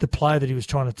the player that he was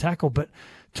trying to tackle. But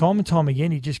time and time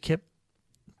again, he just kept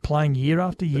playing year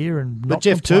after year and not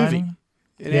Jeff complaining.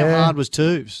 Tuvey, and how hard was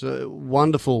Tubes?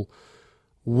 Wonderful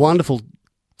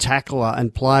tackler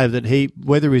and player that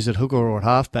whether he's at hooker or at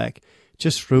halfback,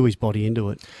 just threw his body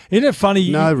into it. Isn't it funny?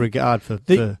 No regard for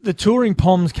the touring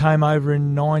Poms came over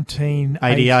in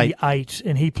 1988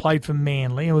 and he played for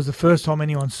Manly. It was the first time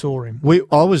anyone saw him.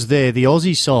 I was there. The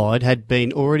Aussie side had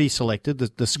been already selected,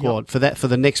 the squad, for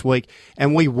the next week,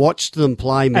 and we watched them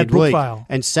play midweek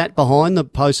and sat behind the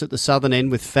post at the southern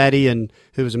end with Fatty,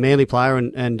 who was a Manly player,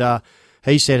 and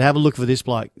he said, have a look for this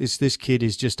bloke. This kid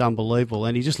is just unbelievable.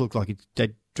 And he just looked like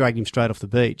they'd dragged him straight off the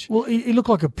beach. Well, he looked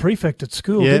like a prefect at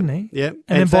school, didn't he? Yeah.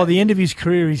 And then by the end of his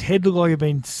career, his head looked like he'd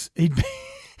been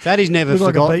Fatty's never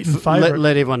forgot. Like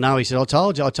let everyone know. He said, I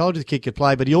told you the kid could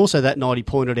play. But he also that night he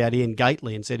pointed out Ian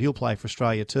Gately and said he'll play for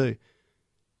Australia too.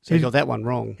 So he got that one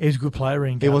wrong. He was a good player,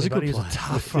 Ian Gately. He was a good player. He was a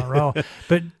tough front rower.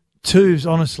 But Tubes,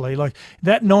 honestly, like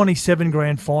that 97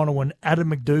 grand final when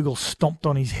Adam McDougall stomped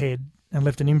on his head and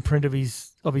left an imprint of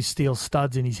his steel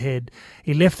studs in his head.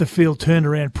 He left the field, turned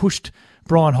around, pushed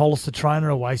Brian Hollis, the trainer,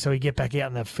 away so he'd get back out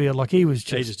in that field. Like he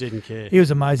just didn't care. He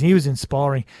was amazing. He was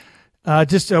inspiring.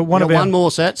 One more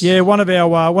Sats. Yeah, one of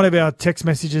our text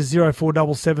messages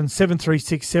 0477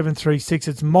 736 736.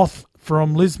 It's Moth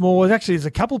from Lismore. Actually, there's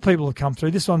a couple of people have come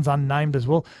through. This one's unnamed as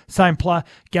well. Same player,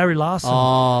 Gary Larson.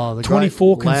 Oh, the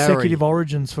 24 great Larry. consecutive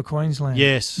origins for Queensland.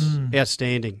 Yes,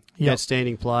 outstanding. Yep.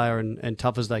 Outstanding player and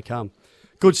tough as they come.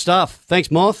 Good stuff. Thanks,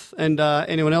 Moth. And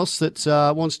anyone else that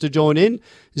wants to join in,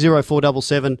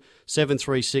 0477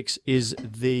 736 is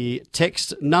the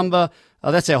text number.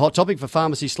 That's our hot topic for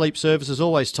pharmacy sleep services.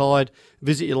 Always tired.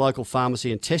 Visit your local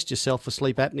pharmacy and test yourself for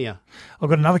sleep apnea. I've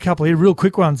got another couple here, real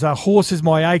quick ones. Horse is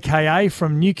my AKA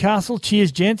from Newcastle.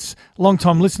 Cheers, gents.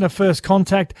 Long-time listener, first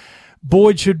contact.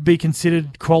 Boyd should be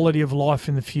considered quality of life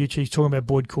in the future. He's talking about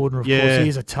Boyd Cordner, of course. He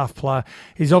is a tough player.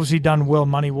 He's obviously done well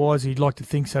money-wise. He'd like to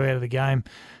think so out of the game.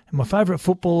 And my favourite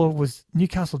footballer was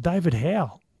Newcastle, David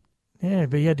Howe. Yeah,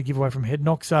 but he had to give away from head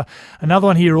knocks. Another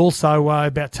one here also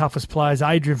about toughest players,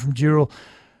 Adrian from Dural,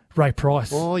 Ray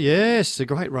Price. Oh, yes, the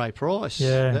great Ray Price.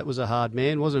 Yeah. That was a hard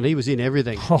man, wasn't he? He was in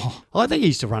everything. Oh. I think he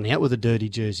used to run out with a dirty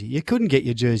jersey. You couldn't get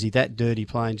your jersey that dirty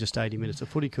playing just 80 minutes of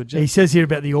footy, could you? He says here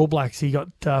about the All Blacks, he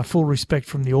got full respect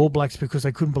from the All Blacks because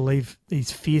they couldn't believe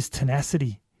his fierce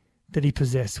tenacity that he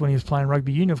possessed when he was playing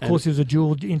rugby union. Of course, he was a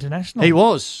dual international. He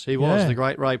was, the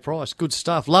great Ray Price. Good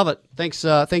stuff. Love it. Thanks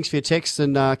for your texts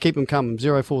and keep them coming.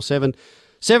 047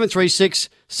 736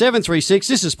 736.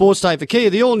 This is Sports Day for Kia.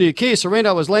 The all-new Kia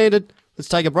Sorrento has landed. Let's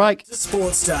take a break.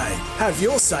 Sports Day. Have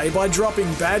your say by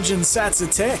dropping Badge and Sats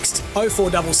a text.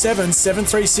 0477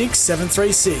 736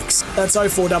 736. That's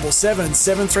 0477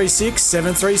 736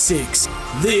 736.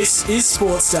 This is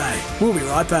Sports Day. We'll be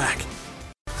right back.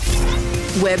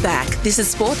 We're back. This is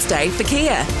Sports Day for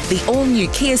Kia. The all-new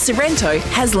Kia Sorrento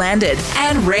has landed,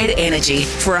 and Red Energy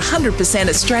for 100%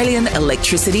 Australian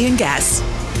electricity and gas.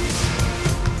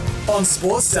 On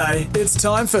Sports Day, it's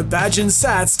time for Badge and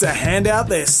Sats to hand out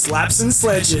their slaps and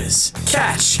sledges.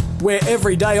 Catch, where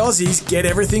everyday Aussies get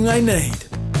everything they need.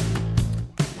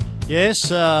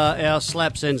 Yes, our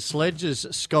slaps and sledges,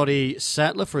 Scotty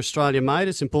Sattler for Australia Made.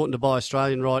 It's important to buy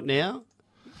Australian right now.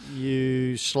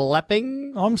 You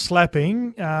slapping? I'm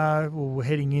slapping. We're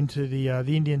heading into the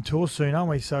Indian Tour soon, aren't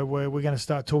we? So we're going to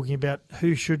start talking about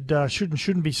who should and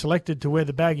shouldn't be selected to wear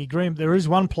the baggy green. But there is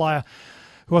one player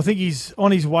who I think he's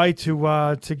on his way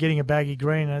to getting a baggy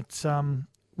green. It's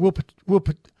Will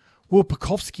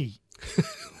Pukovski.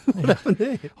 What happened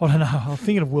there? I don't know. I'm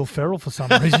thinking of Will Ferrell for some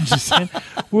reason just then.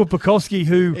 Will Pukovski,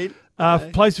 who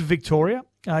plays for Victoria.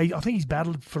 I think he's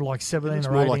battled for like 17 It's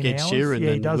or more 18 like Ed hours. Sheeran Yeah,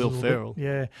 he than does a Will little bit. Ferrell.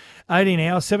 Yeah, 18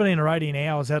 hours, 17 or 18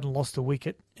 hours, hadn't lost a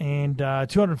wicket. And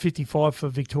 255 for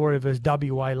Victoria versus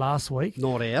WA last week.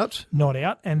 Not out. Not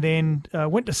out. And then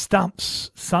went to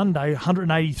stumps Sunday,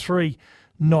 183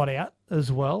 not out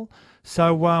as well.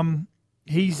 So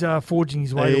he's forging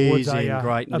his way towards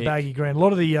a baggy grand. A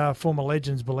lot of the former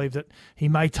legends believe that he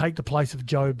may take the place of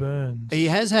Joe Burns. He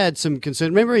has had some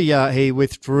concern. Remember, he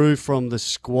withdrew from the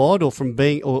squad or from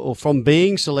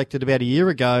being selected about a year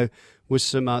ago with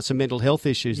some mental health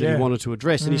issues that he wanted to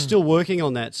address, and he's still working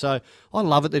on that. So I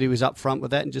love it that he was up front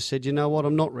with that and just said, you know what,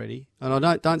 I'm not ready, and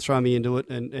I don't throw me into it.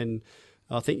 And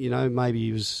I think maybe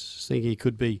he was thinking he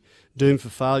could be doomed for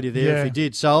failure there if he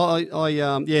did. So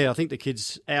I think the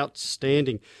kid's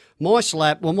outstanding. My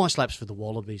slap's for the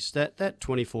Wallabies. That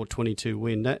 24-22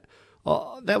 win.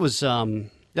 That was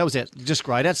just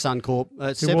great at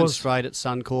Suncorp. 7 straight at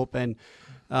Suncorp, and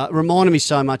reminded me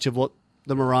so much of what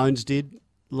the Maroons did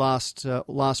last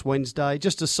Wednesday.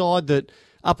 Just a side that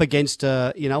up against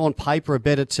on paper a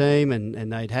better team,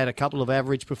 and they'd had a couple of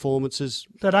average performances.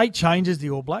 That 8 changes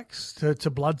the All Blacks to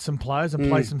blood some players and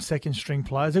play some second string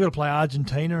players. They've got to play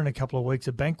Argentina in a couple of weeks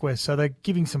at Bankwest, so they're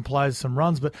giving some players some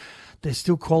runs, but they're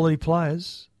still quality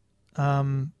players.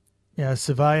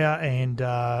 Surveyor and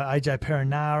AJ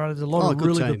Perinara. There's a lot of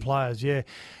really good players. Yeah, it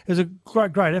was a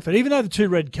great effort. Even though the 2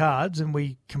 red cards, and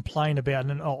we complain about,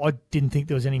 and I didn't think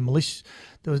there was any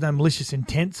there was no malicious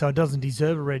intent, so it doesn't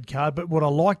deserve a red card. But what I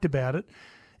liked about it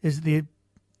is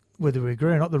whether we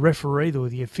agree or not, the referee or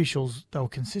the officials, they were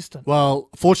consistent. Well,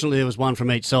 fortunately, there was one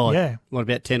from each side. Yeah,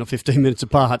 about 10 or 15 minutes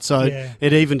apart, so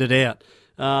it evened it out.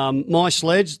 My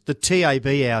sledge, the TAB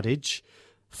outage.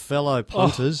 Fellow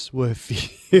punters were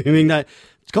fuming. It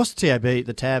cost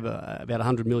the tab about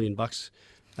 $100 million,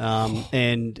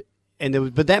 and there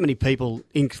was, but that many people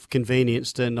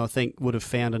inconvenienced, and I think would have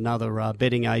found another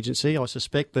betting agency, I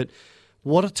suspect. But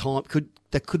what a time!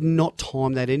 They could not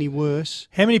time that any worse.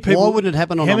 How many people? Why wouldn't it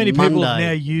happen on a Monday? How many people have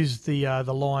now used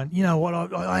the line? You know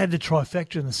what? I had the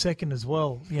trifecta in the second as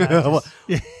well. I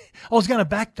was going to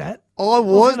back that.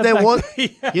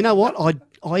 You know what?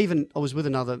 I was with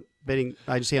another betting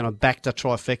agency and I backed a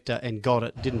trifecta and got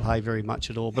it. Didn't pay very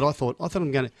much at all, but I thought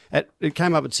I'm going to. It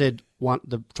came up and said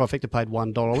the trifecta paid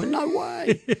 $1. I went, no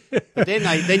way. But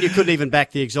then you couldn't even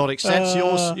back the exotics. That's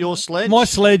your sledge. My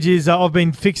sledge is I've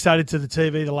been fixated to the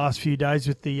TV the last few days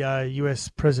with the US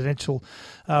presidential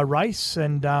race,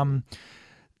 and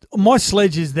my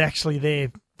sledge is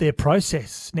actually their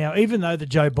process. Now, even though that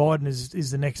Joe Biden is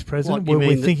the next president,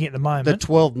 we're thinking at the moment. The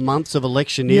 12 months of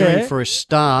electioneering for a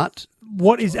start.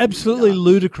 What is absolutely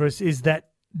ludicrous is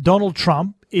that Donald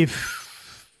Trump,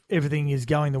 if everything is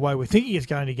going the way we're thinking it's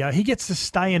going to go, he gets to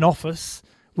stay in office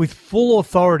with full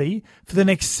authority for the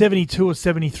next 72 or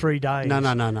 73 days.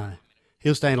 No.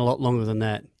 He'll stay in a lot longer than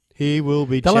that. He will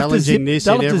be challenging this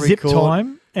in every court. They'll have to zip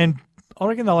time, and I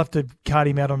reckon they'll have to cart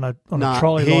him out on a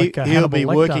trolley like Hannibal He'll be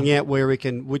Lecter. working out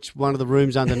which one of the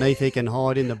rooms underneath he can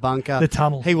hide in the bunker. The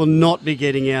tunnel. He will not be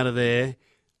getting out of there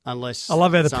unless I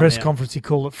love how the somehow. press conference he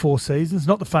called it Four Seasons.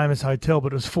 Not the famous hotel,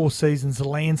 but it was Four Seasons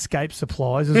Landscape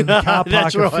Supplies. It was in the car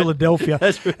park of Philadelphia.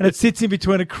 And it sits in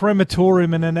between a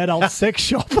crematorium and an adult sex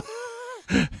shop.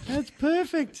 That's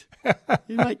perfect.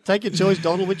 Take your choice,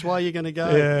 Donald, which way you're going to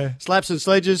go. Yeah. Slaps and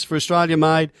sledges for Australia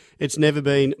made. It's never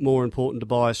been more important to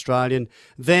buy Australian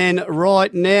than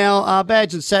right now.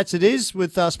 Badge and Sats it is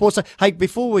with Sports Day. Hey,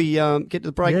 before we get to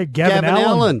the break, Gavin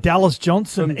Allen, Dallas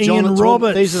Johnson, Ian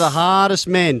Roberts. These are the hardest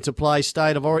men to play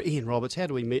State of Origin. Ian Roberts, how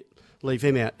do we leave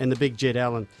him out? And the big Jed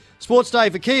Allen. Sports Day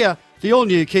for Kia. The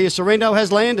all-new Kia Sorrento has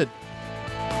landed.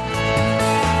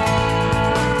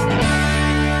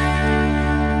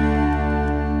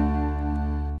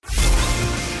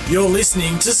 You're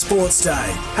listening to Sports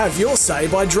Day. Have your say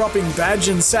by dropping Badge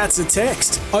and Sats a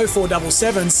text.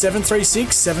 0477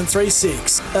 736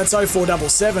 736. That's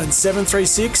 0477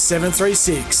 736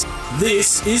 736.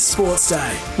 This is Sports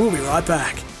Day. We'll be right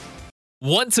back.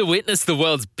 Want to witness the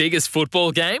world's biggest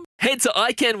football game? Head to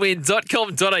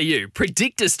iCanWin.com.au,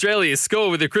 predict Australia's score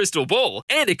with a crystal ball,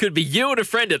 and it could be you and a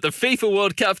friend at the FIFA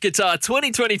World Cup Qatar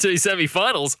 2022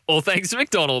 semi-finals, all thanks to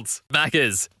McDonald's.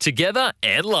 Maccas, together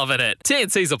and loving it.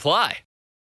 TNCs apply.